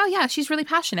he's like, oh, yeah, she's really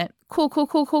passionate. Cool.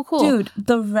 Dude,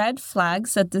 the red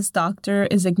flags that this doctor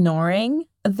is ignoring,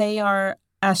 they are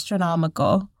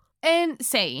astronomical.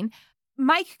 Insane.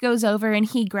 Mike goes over and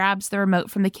he grabs the remote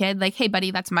from the kid. Like, hey,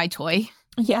 buddy, that's my toy.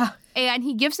 Yeah. And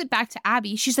he gives it back to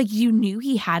Abby. She's like, you knew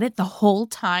he had it the whole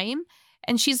time?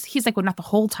 And he's like, well, not the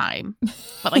whole time,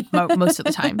 but like most of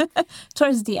the time.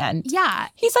 Towards the end. Yeah.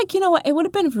 He's like, you know what? It would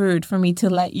have been rude for me to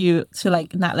not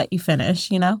let you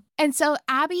finish, you know? And so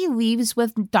Abby leaves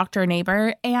with Dr.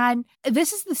 Neighbor. And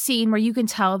this is the scene where you can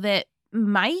tell that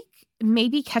Mike may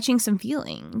be catching some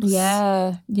feelings.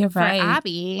 Yeah, you're right. For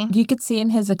Abby. You could see in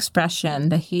his expression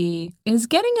that he is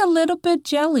getting a little bit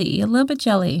jelly.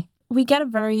 We get a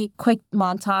very quick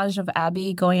montage of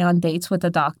Abby going on dates with the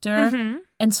doctor. Mm-hmm.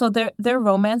 And so their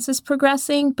romance is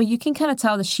progressing, but you can kind of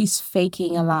tell that she's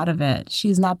faking a lot of it.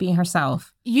 She's not being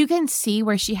herself. You can see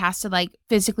where she has to like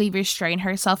physically restrain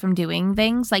herself from doing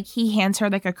things. Like he hands her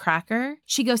like a cracker.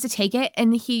 She goes to take it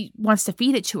and he wants to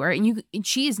feed it to her. And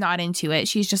she is not into it.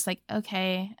 She's just like,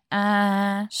 okay.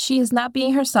 She is not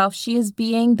being herself. She is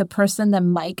being the person that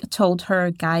Mike told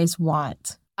her guys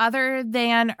want. Other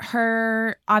than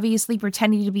her obviously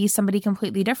pretending to be somebody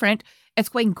completely different, it's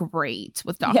going great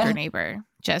with Dr. Neighbor.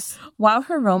 Just while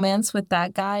her romance with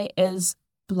that guy is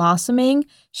blossoming,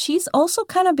 she's also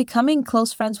kind of becoming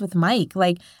close friends with Mike.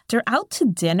 Like, they're out to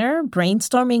dinner,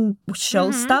 brainstorming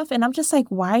show stuff. And I'm just like,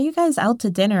 why are you guys out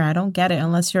to dinner? I don't get it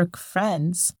unless you're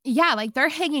friends. Yeah, like they're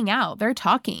hanging out. They're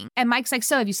talking. And Mike's like,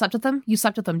 so have you slept with them? You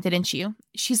slept with them, didn't you?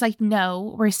 She's like,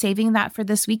 no, we're saving that for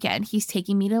this weekend. He's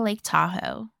taking me to Lake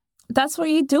Tahoe. That's where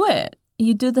you do it.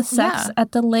 You do the sex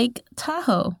at the Lake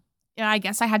Tahoe. Yeah, I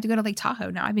guess I had to go to Lake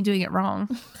Tahoe now. I've been doing it wrong.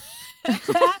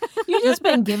 You've just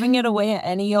been giving it away at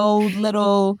any old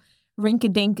little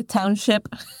rink-a-dink township.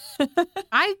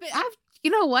 I've you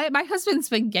know what? My husband's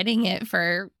been getting it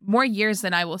for more years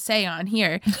than I will say on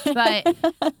here. But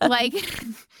like,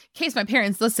 in case my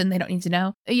parents listen, they don't need to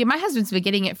know. Yeah, my husband's been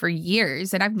getting it for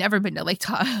years and I've never been to Lake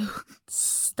Tahoe.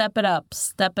 Step it up.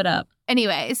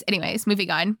 Anyways,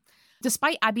 moving on.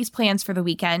 Despite Abby's plans for the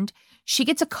weekend, she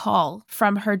gets a call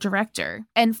from her director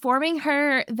informing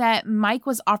her that Mike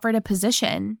was offered a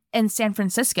position in San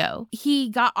Francisco. He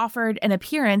got offered an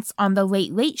appearance on The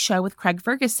Late Late Show with Craig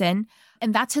Ferguson,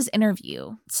 and that's his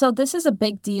interview. So this is a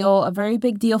big deal, a very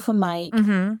big deal for Mike.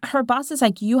 Mm-hmm. Her boss is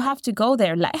like, you have to go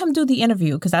there. Let him do the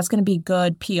interview because that's going to be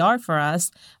good PR for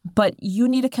us. But you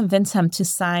need to convince him to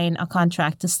sign a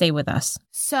contract to stay with us.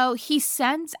 So he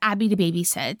sends Abby to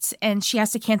babysit and she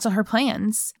has to cancel her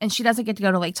plans and she doesn't get to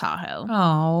go to Lake Tahoe.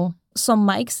 Oh. So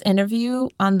Mike's interview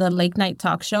on the late night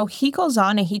talk show, he goes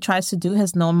on and he tries to do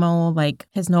his normal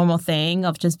thing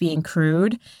of just being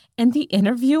crude. And the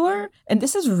interviewer, and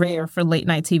this is rare for late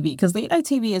night TV because late night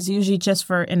TV is usually just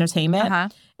for entertainment. Uh-huh.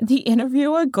 The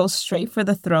interviewer goes straight for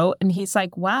the throat and he's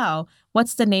like, wow,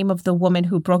 what's the name of the woman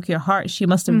who broke your heart? She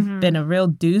must have been a real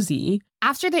doozy.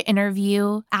 After the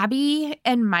interview, Abby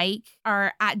and Mike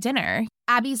are at dinner.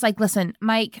 Abby's like, listen,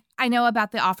 Mike, I know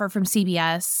about the offer from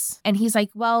CBS. And he's like,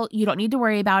 well, you don't need to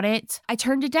worry about it. I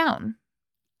turned it down.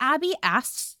 Abby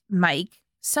asks Mike,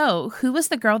 so who was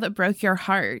the girl that broke your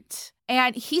heart?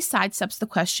 And he sidesteps the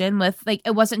question with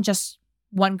it wasn't just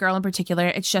one girl in particular.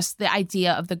 It's just the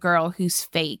idea of the girl who's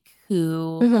fake,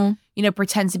 who,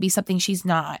 pretends to be something she's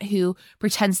not, who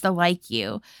pretends to like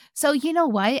you. So you know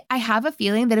what? I have a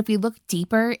feeling that if we look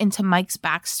deeper into Mike's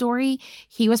backstory,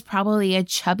 he was probably a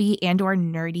chubby and or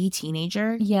nerdy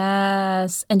teenager.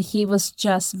 Yes. And he was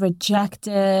just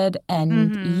rejected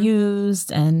and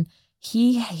used, and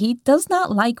he does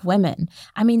not like women.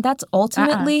 I mean, that's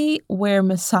ultimately where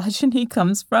misogyny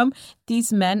comes from.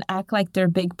 These men act like they're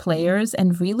big players,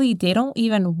 and really, they don't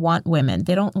even want women.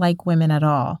 They don't like women at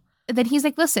all. Then he's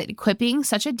like, listen, quit being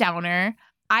such a downer.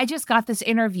 I just got this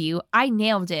interview. I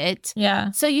nailed it.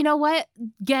 Yeah. So you know what?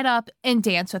 Get up and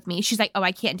dance with me. She's like, oh,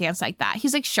 I can't dance like that.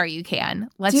 He's like, sure you can.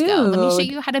 Let's go. Let me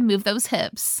show you how to move those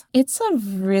hips. It's a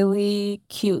really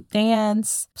cute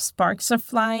dance. Sparks are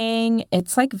flying.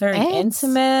 It's very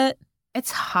intimate.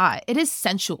 It's hot. It is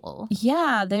sensual.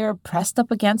 Yeah, they're pressed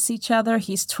up against each other.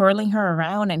 He's twirling her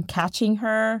around and catching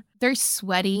her. They're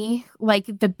sweaty,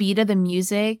 the beat of the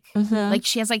music.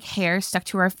 She has hair stuck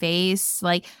to her face.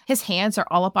 His hands are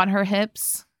all up on her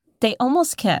hips. They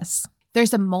almost kiss.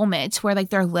 There's a moment where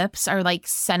their lips are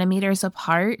centimeters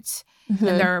apart. And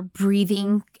they're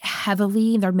breathing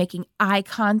heavily. They're making eye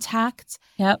contact.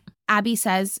 Yep. Abby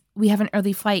says, we have an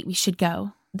early flight. We should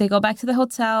go. They go back to the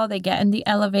hotel. They get in the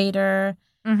elevator.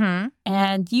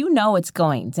 And it's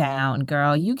going down,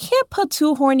 girl. You can't put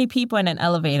two horny people in an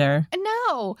elevator.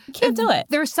 No. You can't do it.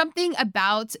 There's something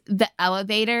about the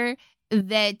elevator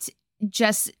that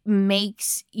just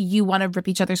makes you want to rip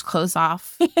each other's clothes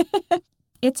off.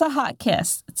 It's a hot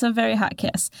kiss. It's a very hot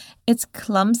kiss. It's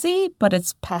clumsy, but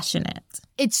it's passionate.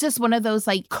 It's just one of those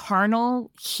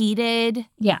carnal, heated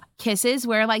kisses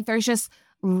where there's just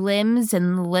limbs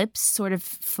and lips sort of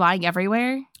flying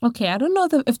everywhere. Okay, I don't know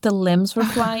if the limbs were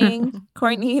flying,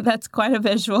 Courtney. That's quite a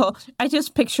visual. I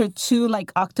just pictured two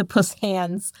octopus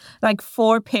hands,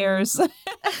 4 pairs.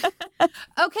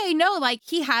 Okay, no,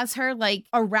 he has her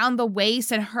around the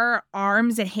waist, and her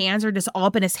arms and hands are just all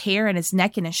up in his hair and his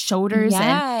neck and his shoulders.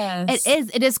 Yes. And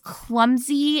it is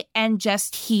clumsy and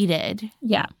just heated.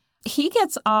 Yeah. He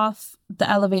gets off the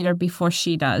elevator before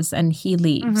she does, and he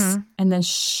leaves. And then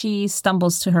she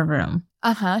stumbles to her room.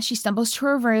 She stumbles to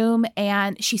her room,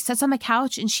 and she sits on the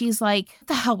couch, and she's like, what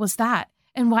the hell was that?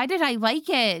 And why did I like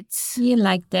it? You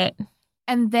liked it.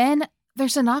 And then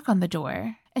there's a knock on the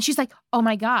door. And she's like, oh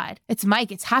my God, it's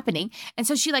Mike, it's happening. And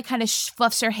so she kind of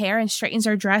fluffs her hair and straightens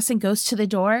her dress and goes to the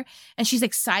door. And she's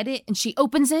excited, and she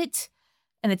opens it,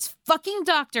 and it's fucking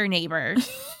Dr. Neighbor.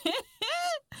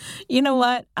 You know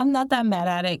what? I'm not that mad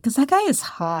at it because that guy is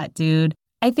hot, dude.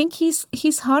 I think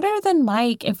he's hotter than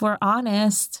Mike, if we're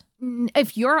honest.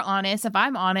 If you're honest, if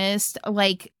I'm honest,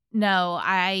 no,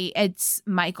 it's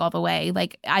Mike all the way.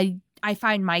 I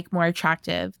find Mike more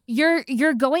attractive.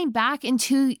 You're going back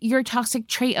into your toxic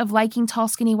trait of liking tall,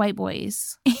 skinny white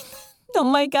boys. Oh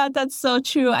my God, that's so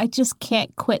true. I just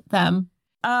can't quit them.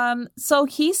 So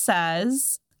he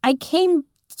says, I came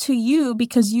to you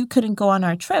because you couldn't go on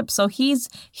our trip. So he's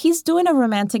doing a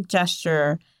romantic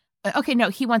gesture. Okay, no,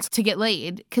 he wants to get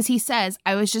laid because he says,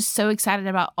 I was just so excited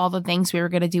about all the things we were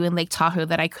going to do in Lake Tahoe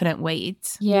that I couldn't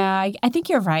wait. Yeah, I think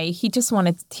you're right. He just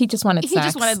wanted sex. He just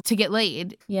wanted to get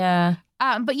laid. Yeah.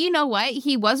 But you know what?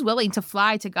 He was willing to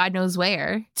fly to God knows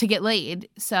where to get laid.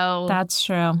 So that's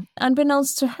true.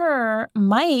 Unbeknownst to her,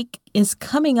 Mike is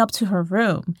coming up to her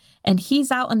room, and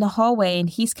he's out in the hallway, and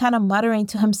he's kind of muttering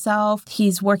to himself.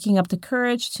 He's working up the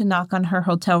courage to knock on her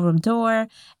hotel room door.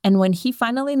 And when he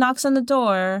finally knocks on the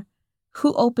door,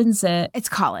 who opens it? It's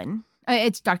Colin.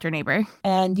 It's Dr. Neighbor.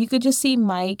 And you could just see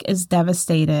Mike is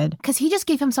devastated. Because he just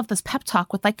gave himself this pep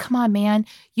talk with come on, man,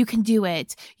 you can do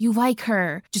it. You like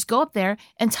her. Just go up there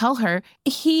and tell her.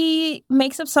 He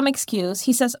makes up some excuse.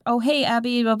 He says, oh, hey,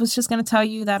 Abby, I was just going to tell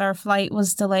you that our flight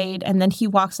was delayed. And then he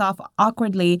walks off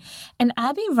awkwardly. And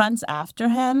Abby runs after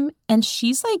him, and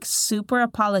she's super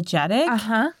apologetic.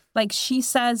 She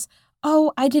says,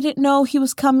 oh, I didn't know he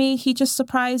was coming. He just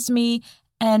surprised me.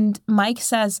 And Mike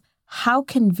says, How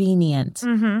convenient.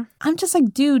 Mm-hmm. I'm just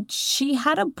like, dude, she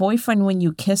had a boyfriend when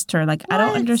you kissed her. Like, What? I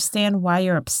don't understand why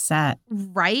you're upset.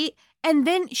 Right? And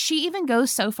then she even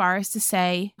goes so far as to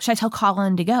say, should I tell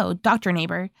Colin to go? Dr.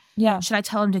 Neighbor. Yeah. Should I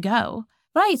tell him to go?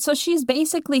 Right. So she's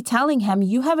basically telling him,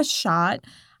 you have a shot.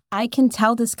 I can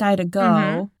tell this guy to go.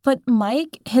 Mm-hmm. But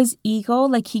Mike, his ego,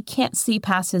 like he can't see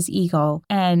past his ego.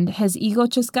 And his ego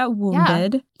just got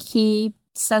wounded. Yeah. He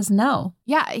says no.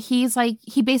 Yeah. He's like,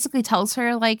 he basically tells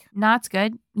her like, nah, it's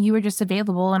good. You were just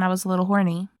available and I was a little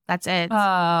horny. That's it.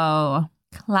 Oh,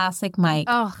 classic Mike.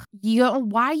 Oh,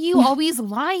 why are you always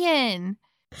lying?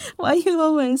 Why you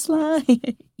always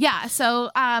lying? Yeah.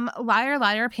 So,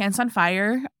 liar, pants on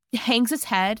fire, hangs his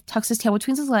head, tucks his tail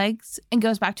between his legs, and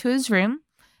goes back to his room.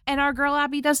 And our girl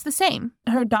Abby does the same.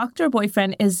 Her doctor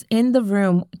boyfriend is in the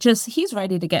room. He's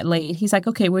ready to get laid. He's like,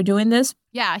 okay, we're doing this.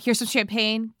 Yeah, here's some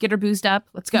champagne. Get her boozed up.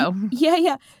 Let's go.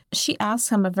 Yeah. She asks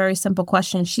him a very simple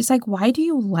question. She's like, why do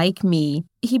you like me?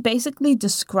 He basically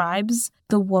describes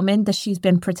the woman that she's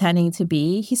been pretending to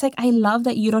be. He's like, I love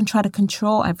that you don't try to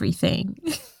control everything.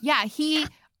 Yeah,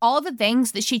 all the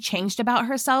things that she changed about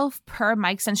herself per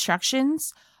Mike's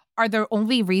instructions are the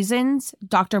only reasons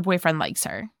Dr. Boyfriend likes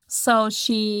her. So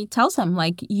she tells him,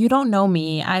 like, you don't know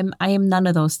me. I am none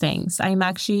of those things. I'm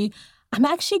actually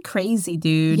crazy,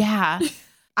 dude. Yeah.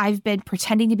 I've been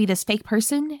pretending to be this fake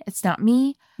person. It's not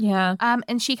me. Yeah.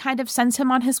 And she kind of sends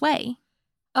him on his way.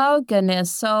 Oh, goodness.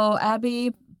 So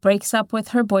Abby breaks up with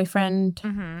her boyfriend.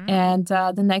 Mm-hmm. And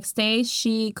the next day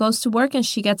she goes to work and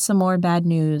she gets some more bad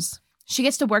news. She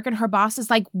gets to work and her boss is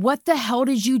like, what the hell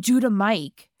did you do to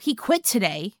Mike? He quit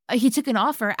today. He took an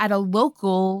offer at a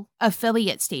local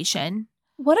affiliate station.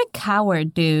 What a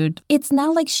coward, dude. It's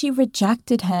not like she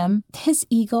rejected him. His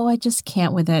ego, I just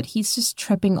can't with it. He's just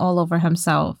tripping all over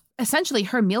himself. Essentially,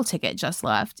 her meal ticket just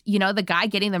left. You know, the guy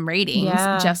getting them ratings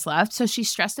just left. So she's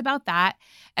stressed about that.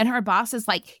 And her boss is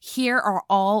like, here are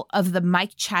all of the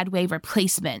Mike Chadway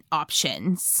replacement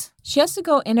options. She has to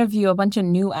go interview a bunch of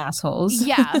new assholes.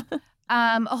 Yeah.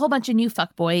 A whole bunch of new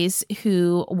fuckboys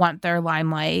who want their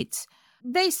limelight.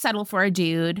 They settle for a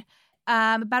dude.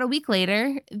 About a week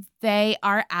later, they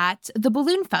are at the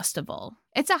balloon festival.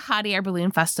 It's a hot air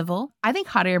balloon festival. I think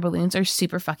hot air balloons are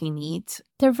super fucking neat.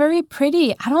 They're very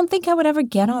pretty. I don't think I would ever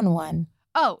get on one.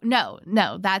 Oh, no.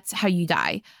 That's how you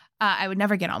die. I would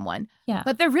never get on one. Yeah.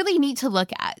 But they're really neat to look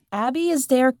at. Abby is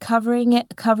there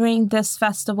covering this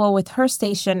festival with her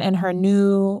station and her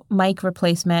new mic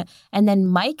replacement. And then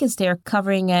Mike is there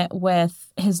covering it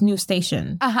with his new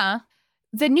station. Uh-huh.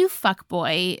 The new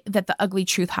fuckboy that the Ugly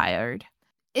Truth hired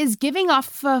is giving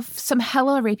off some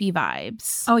hella rapey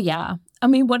vibes. Oh, yeah. I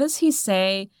mean, what does he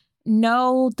say?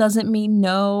 No doesn't mean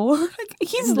no.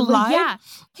 He's live. Yeah.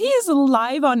 He is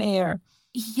live on air.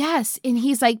 Yes. And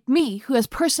he's like, me, who has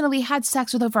personally had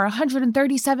sex with over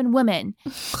 137 women.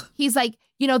 He's like,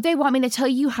 you know, they want me to tell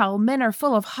you how men are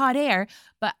full of hot air,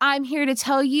 but I'm here to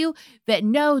tell you that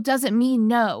no doesn't mean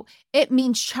no. It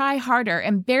means try harder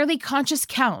and barely conscious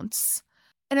counts.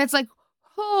 And it's like,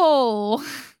 oh,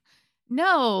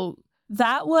 no.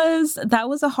 That was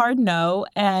a hard no.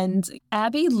 And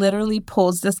Abby literally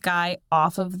pulls this guy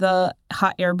off of the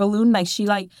hot air balloon.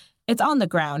 It's on the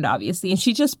ground, obviously. And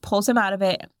she just pulls him out of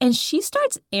it. And she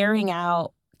starts airing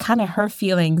out kind of her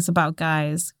feelings about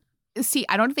guys. See,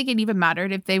 I don't think it even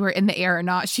mattered if they were in the air or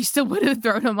not. She still would have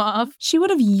thrown him off. She would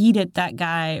have yeeted that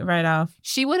guy right off.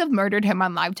 She would have murdered him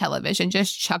on live television,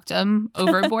 just chucked him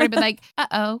overboard and been like,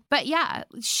 uh-oh. But yeah,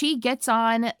 she gets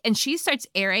on and she starts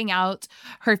airing out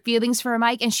her feelings for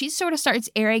Mike. And she sort of starts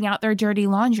airing out their dirty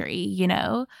laundry, you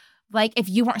know? Like, if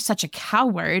you weren't such a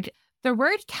coward. The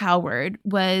word coward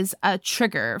was a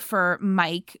trigger for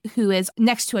Mike, who is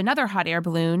next to another hot air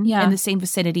balloon in the same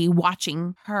vicinity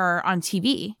watching her on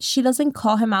TV. She doesn't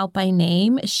call him out by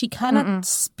name. She kind of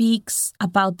speaks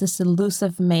about this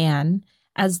elusive man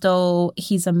as though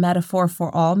he's a metaphor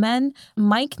for all men.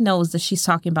 Mike knows that she's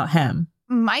talking about him.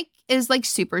 Mike is like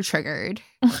super triggered.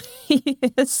 He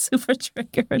is super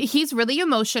triggered. He's really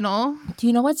emotional. Do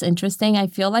you know what's interesting? I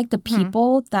feel like the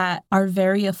people that are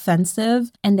very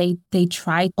offensive and they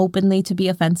try openly to be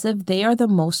offensive, they are the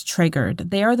most triggered.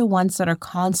 They are the ones that are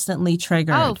constantly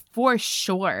triggered. Oh, for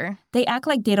sure. They act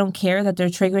like they don't care that they're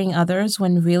triggering others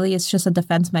when really it's just a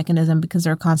defense mechanism because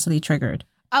they're constantly triggered.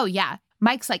 Oh, yeah.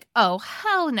 Mike's like, oh,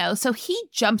 hell no. So he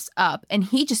jumps up and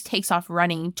he just takes off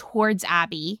running towards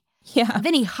Abby. Yeah.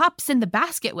 Then he hops in the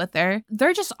basket with her.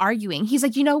 They're just arguing. He's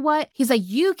like, you know what? He's like,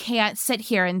 you can't sit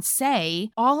here and say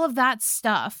all of that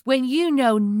stuff when you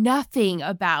know nothing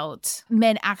about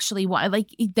men actually want.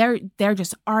 Like, they're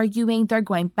just arguing. They're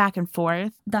going back and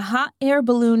forth. The hot air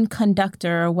balloon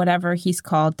conductor, or whatever he's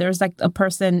called, there's like a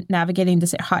person navigating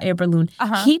this hot air balloon.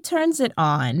 He turns it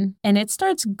on and it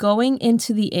starts going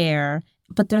into the air.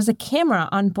 But there's a camera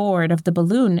on board of the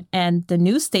balloon and the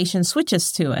news station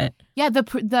switches to it. Yeah,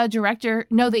 the director,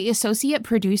 no, the associate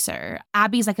producer,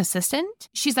 Abby's like assistant.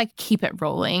 She's like, keep it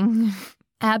rolling.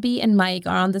 Abby and Mike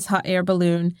are on this hot air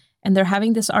balloon and they're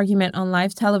having this argument on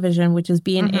live television, which is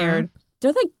being aired.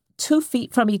 They're like 2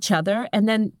 feet from each other and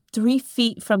then 3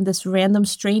 feet from this random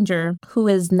stranger who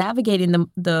is navigating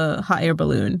the hot air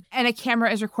balloon. And a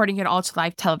camera is recording it all to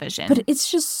live television. But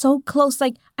it's just so close.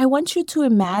 Like, I want you to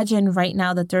imagine right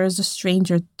now that there is a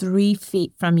stranger 3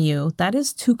 feet from you. That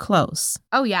is too close.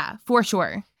 Oh, yeah, for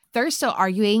sure. They're still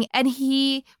arguing. And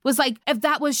he was like, if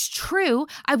that was true,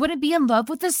 I wouldn't be in love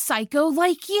with a psycho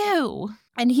like you.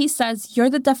 And he says, you're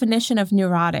the definition of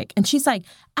neurotic. And she's like,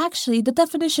 actually, the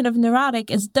definition of neurotic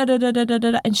is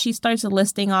da-da-da-da-da-da. And she starts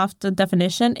listing off the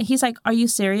definition. And he's like, are you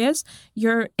serious?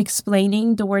 You're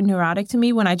explaining the word neurotic to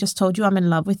me when I just told you I'm in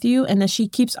love with you. And then she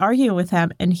keeps arguing with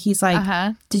him. And he's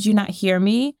like, did you not hear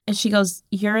me? And she goes,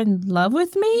 you're in love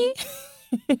with me?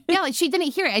 Yeah, like she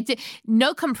didn't hear it. I did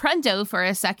no comprendo for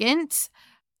a second.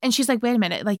 And she's like, wait a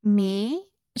minute, like me?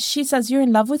 She says, you're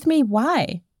in love with me?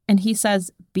 Why? And he says,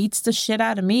 beats the shit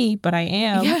out of me, but I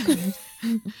am. Yeah.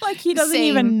 Like he doesn't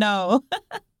even know.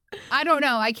 I don't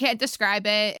know. I can't describe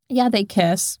it. Yeah, they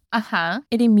kiss.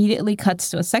 It immediately cuts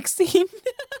to a sex scene.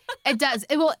 It does.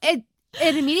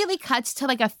 It immediately cuts to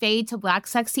like a fade to black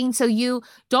sex scene. So you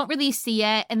don't really see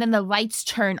it. And then the lights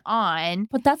turn on.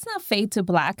 But that's not fade to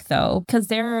black, though, because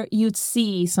there you'd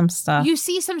see some stuff. You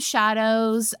see some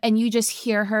shadows and you just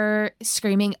hear her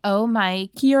screaming, oh,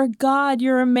 Mike. You're God.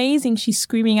 You're amazing. She's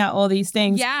screaming out all these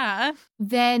things. Yeah.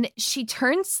 Then she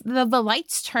turns, the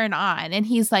lights turn on and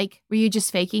he's like, were you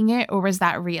just faking it or was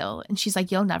that real? And she's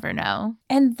like, you'll never know.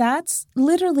 And that's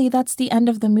the end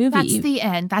of the movie. That's the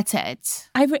end. That's it.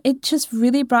 It just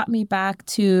really brought me back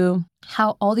to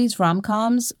how all these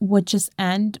rom-coms would just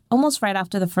end almost right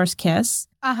after the first kiss.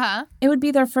 It would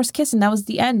be their first kiss and that was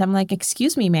the end. I'm like,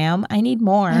 excuse me, ma'am, I need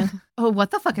more. Oh,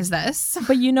 what the fuck is this?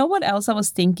 But you know what else I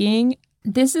was thinking?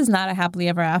 This is not a happily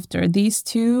ever after. These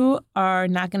two are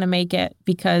not going to make it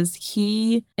because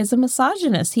he is a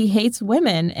misogynist. He hates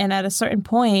women. And at a certain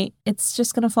point, it's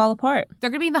just going to fall apart. They're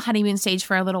going to be in the honeymoon stage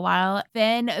for a little while.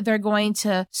 Then they're going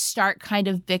to start kind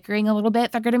of bickering a little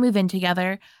bit. They're going to move in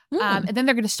together. And then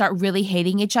they're going to start really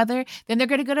hating each other. Then they're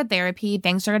going to go to therapy.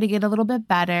 Things are going to get a little bit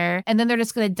better. And then they're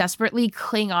just going to desperately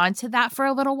cling on to that for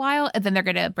a little while. And then they're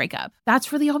going to break up.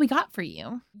 That's really all we got for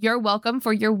you. You're welcome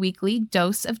for your weekly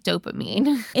dose of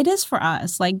dopamine. It is for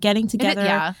us. Like getting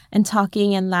together and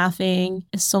talking and laughing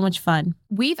is so much fun.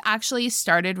 We've actually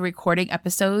started recording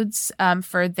episodes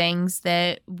for things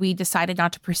that we decided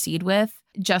not to proceed with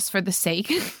just for the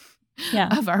sake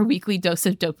of our weekly dose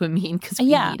of dopamine because we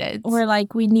need it. We're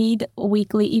like, we need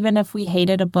weekly, even if we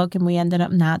hated a book and we ended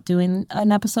up not doing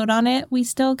an episode on it, we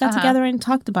still got together and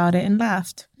talked about it and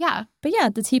laughed. Yeah. But yeah,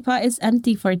 the teapot is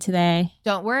empty for today.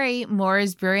 Don't worry, more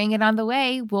is brewing it on the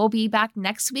way. We'll be back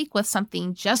next week with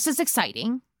something just as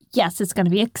exciting. Yes, it's going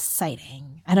to be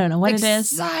exciting. I don't know what it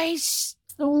is.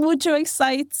 Mucho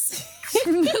excites.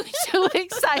 Mucho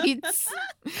excites.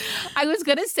 I was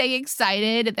going to say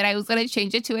excited, and then I was going to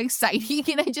change it to exciting,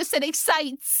 and I just said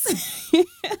excites.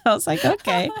 I was like,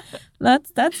 okay,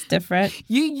 that's different.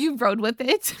 You rode with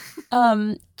it.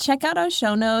 Check out our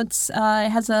show notes. It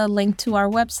has a link to our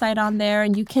website on there,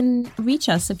 and you can reach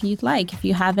us if you'd like, if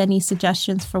you have any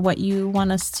suggestions for what you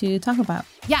want us to talk about.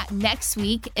 Yeah, next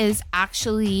week is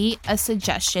actually a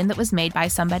suggestion that was made by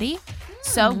somebody.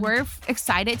 So we're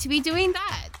excited to be doing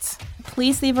that.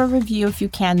 Please leave a review if you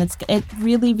can. It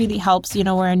really, really helps. You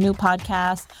know, we're a new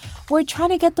podcast. We're trying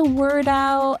to get the word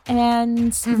out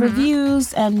and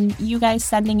reviews and you guys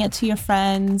sending it to your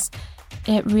friends.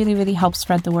 It really, really helps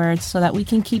spread the word so that we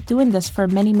can keep doing this for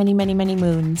many, many, many, many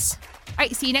moons. All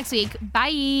right, see you next week.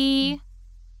 Bye.